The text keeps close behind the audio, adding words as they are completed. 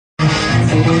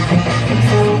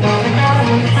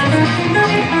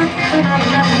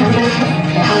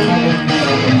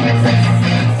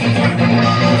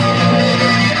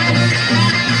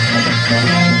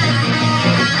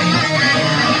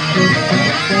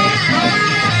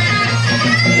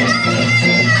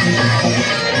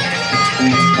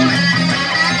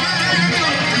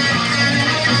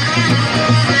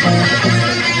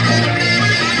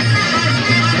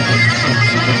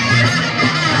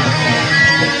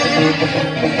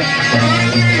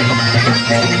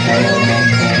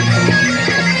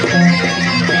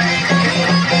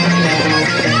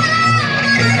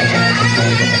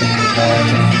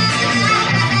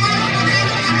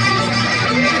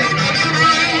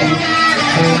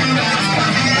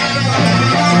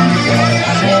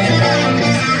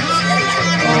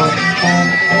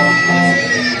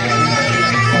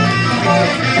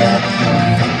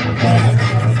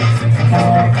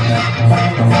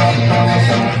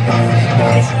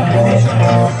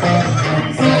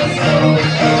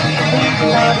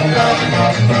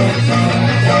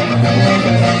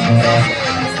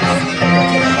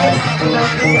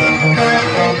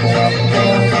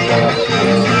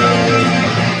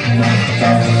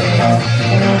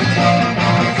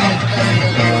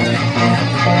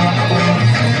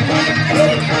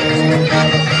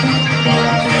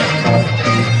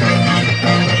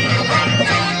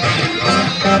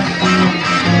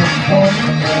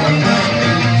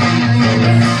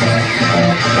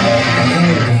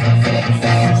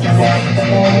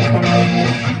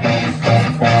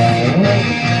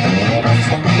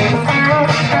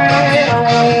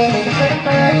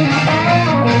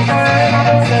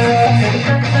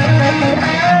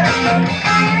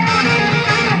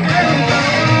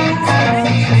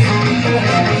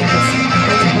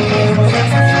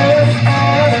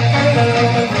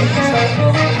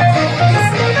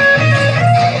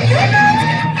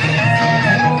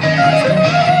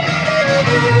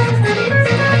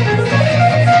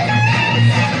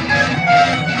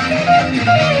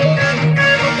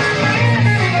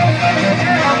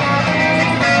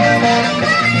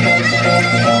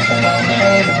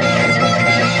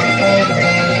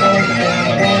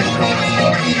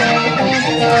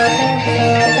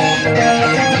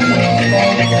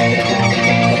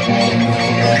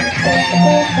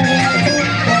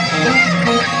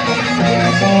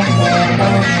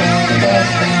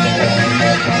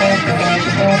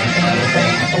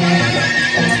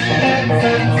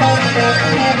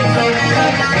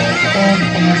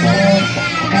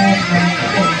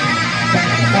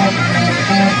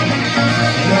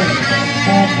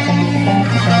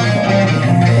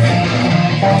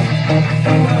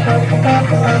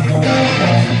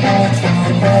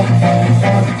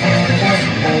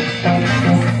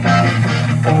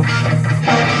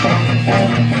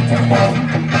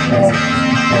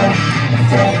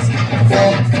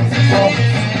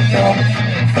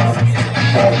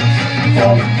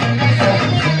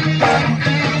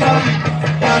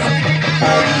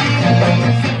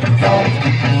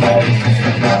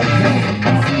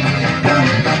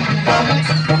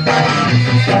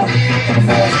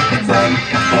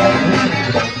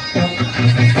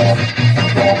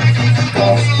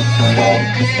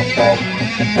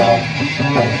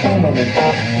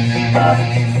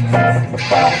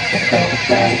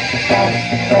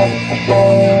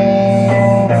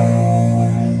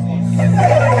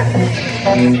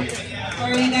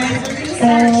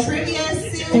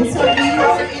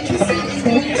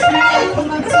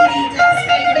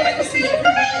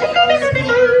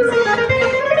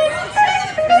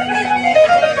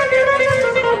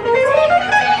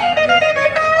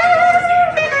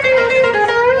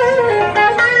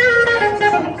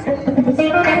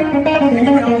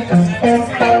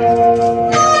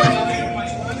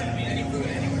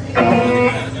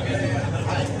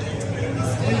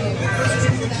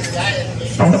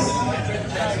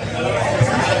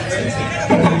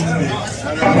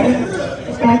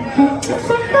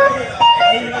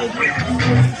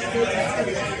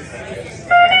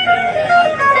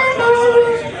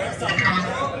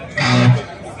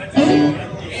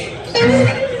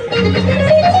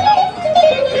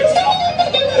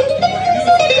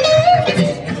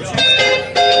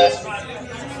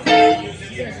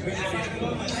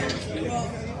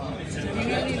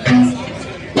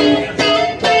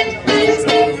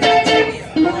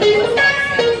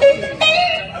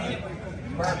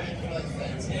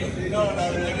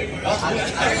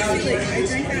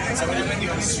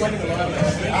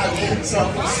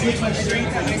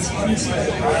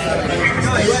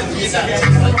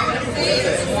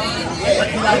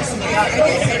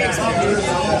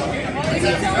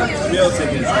Real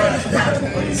tickets. I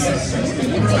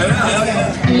know.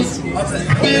 I'll take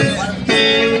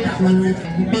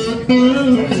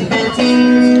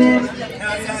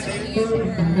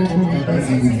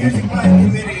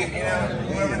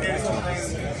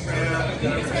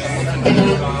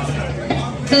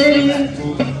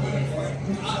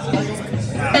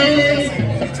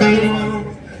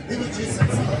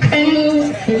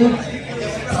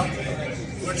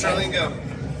Where'd Charlene go?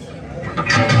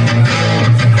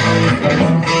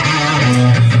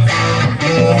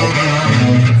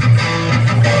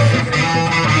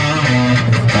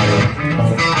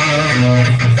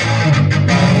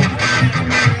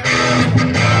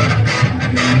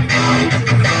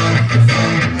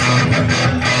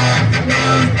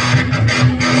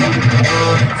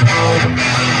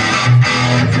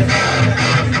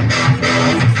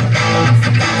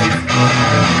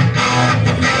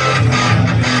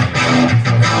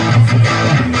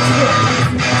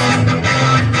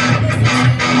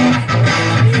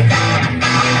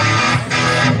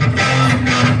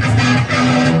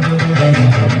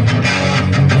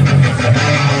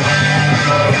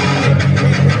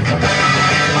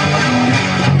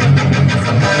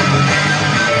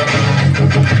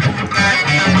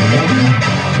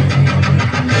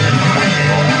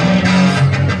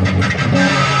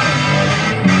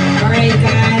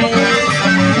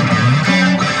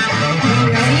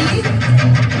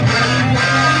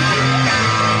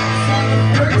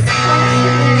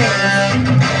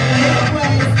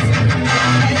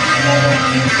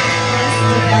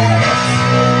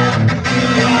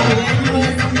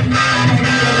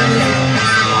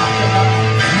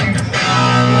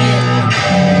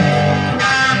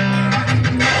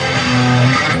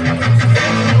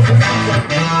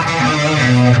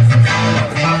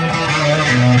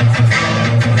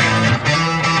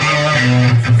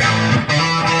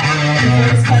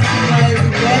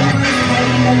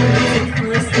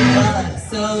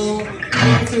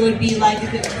 Would be like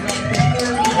if it was like the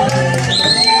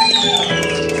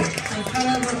 30s. So kind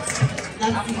of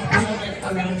that's the element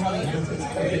around how the answers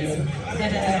are.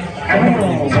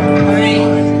 Alright,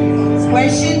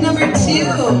 question number 2.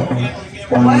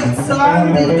 What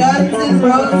song did Guns N'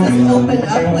 Roses open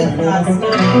up with last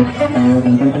night?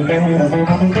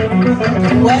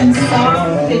 What song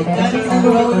did Guns N'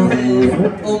 Roses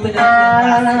open up with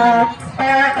last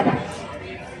night?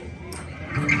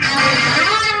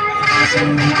 3.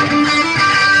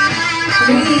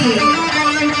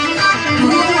 Who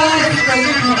was the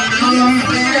lead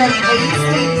singer of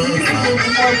ACDC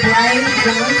before Brian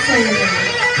Johnson?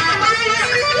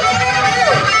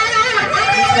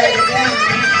 Let's write it down.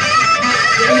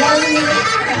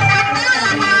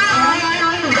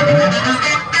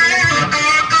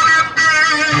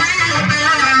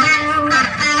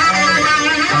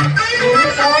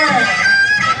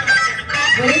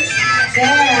 Which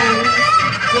band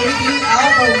debut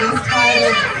album was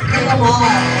titled Kill 'Em All?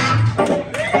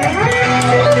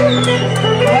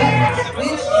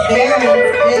 Which band's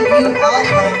debut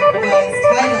album was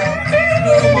titled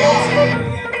Kill 'Em All?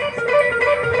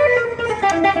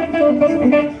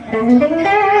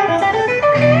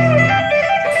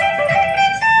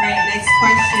 Alright, next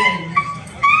question.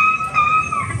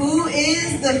 Who is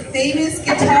the famous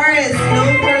guitarist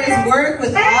known for his work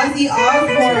with Ozzy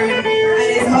Osbourne and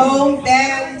his home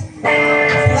band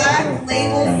Black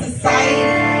Label Society?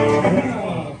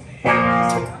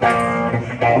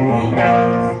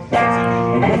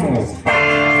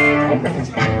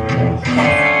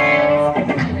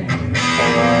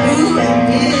 Who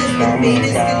is the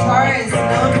famous guitarist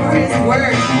known for his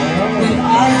work with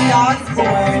Ozzy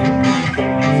Osbourne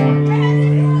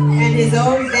and his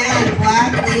own band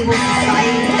Black Label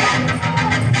Society?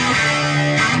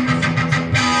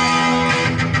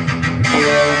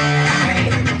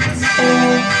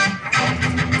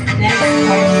 Next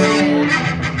question.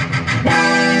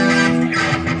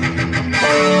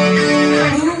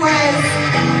 Who was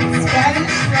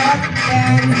Spanish rock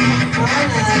band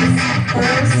Nirvana's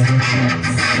first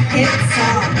hit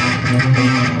song?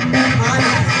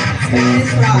 Nirvana,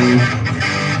 Spanish rock.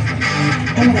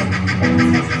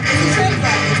 It's a trick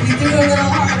question. We do a little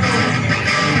harder one here.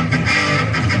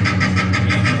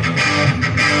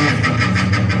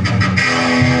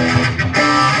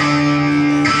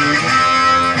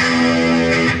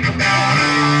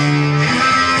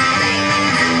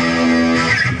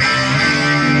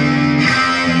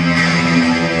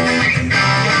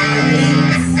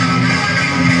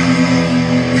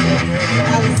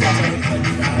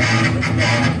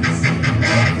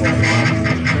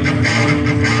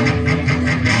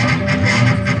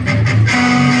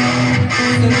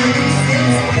 So number 6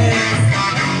 is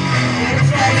Get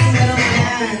Ready, Little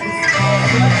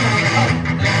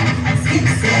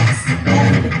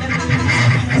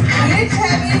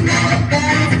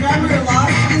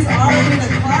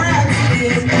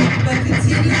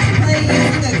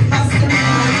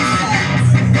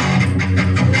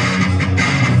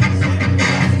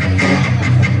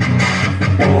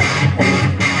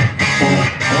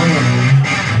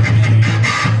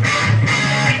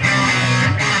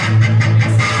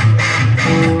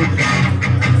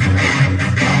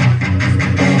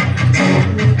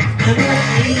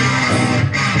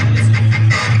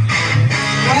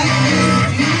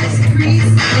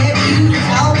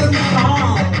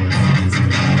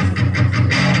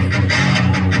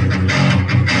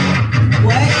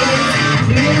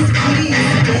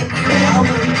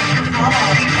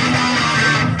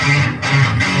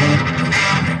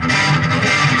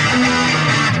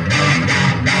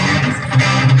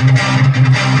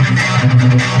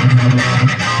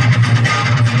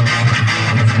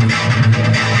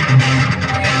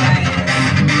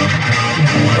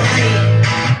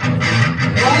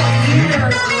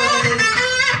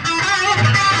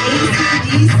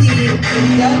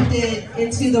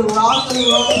into the Rock and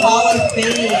Roll Hall of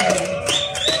Fame?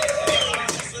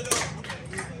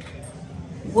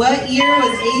 What year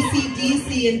was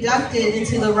AC/DC inducted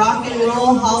into the Rock and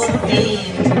Roll Hall of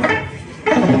Fame?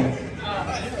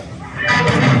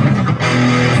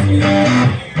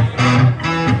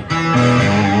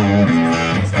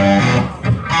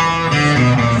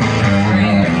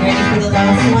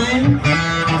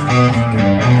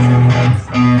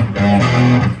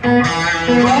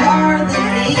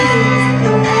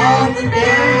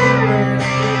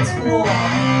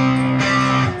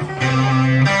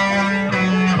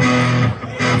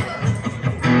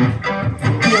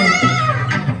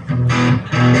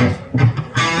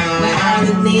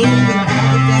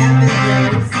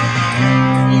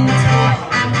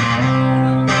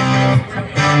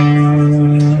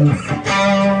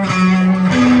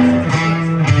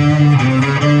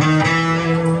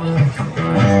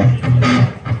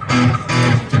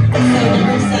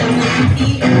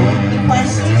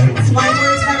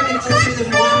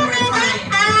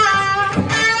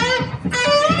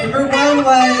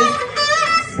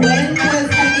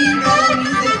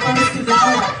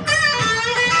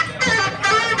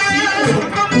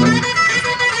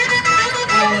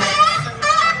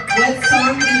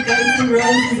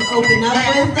 Open up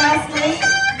with last night.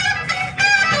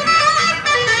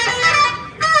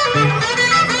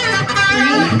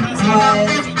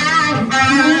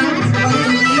 3 was the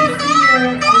lead singer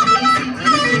of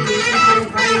AC/DC and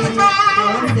Brian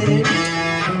Johnson.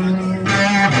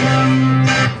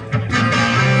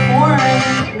 4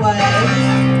 was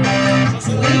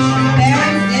which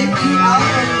band's debut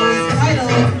album was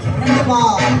titled In the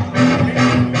Mall?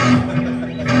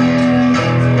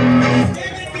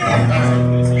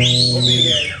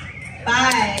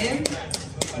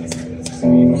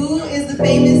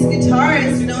 Famous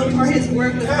guitarist known for his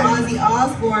work with Ozzy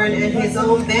Osbourne and his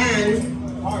own band,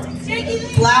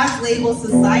 Black Label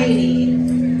Society.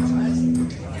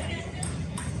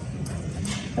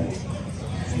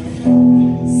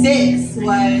 6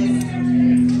 was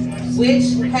which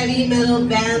heavy metal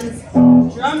band's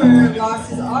drummer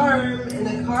lost his arm in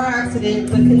a car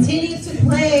accident but continued to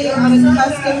play on a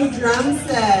custom drum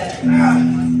set.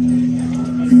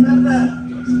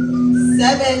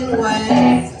 7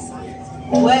 was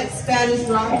what Spanish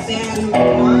rock band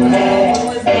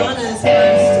was Madonna's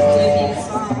first debut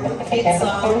song, hit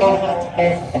song?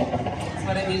 That's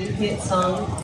what I mean, hit song.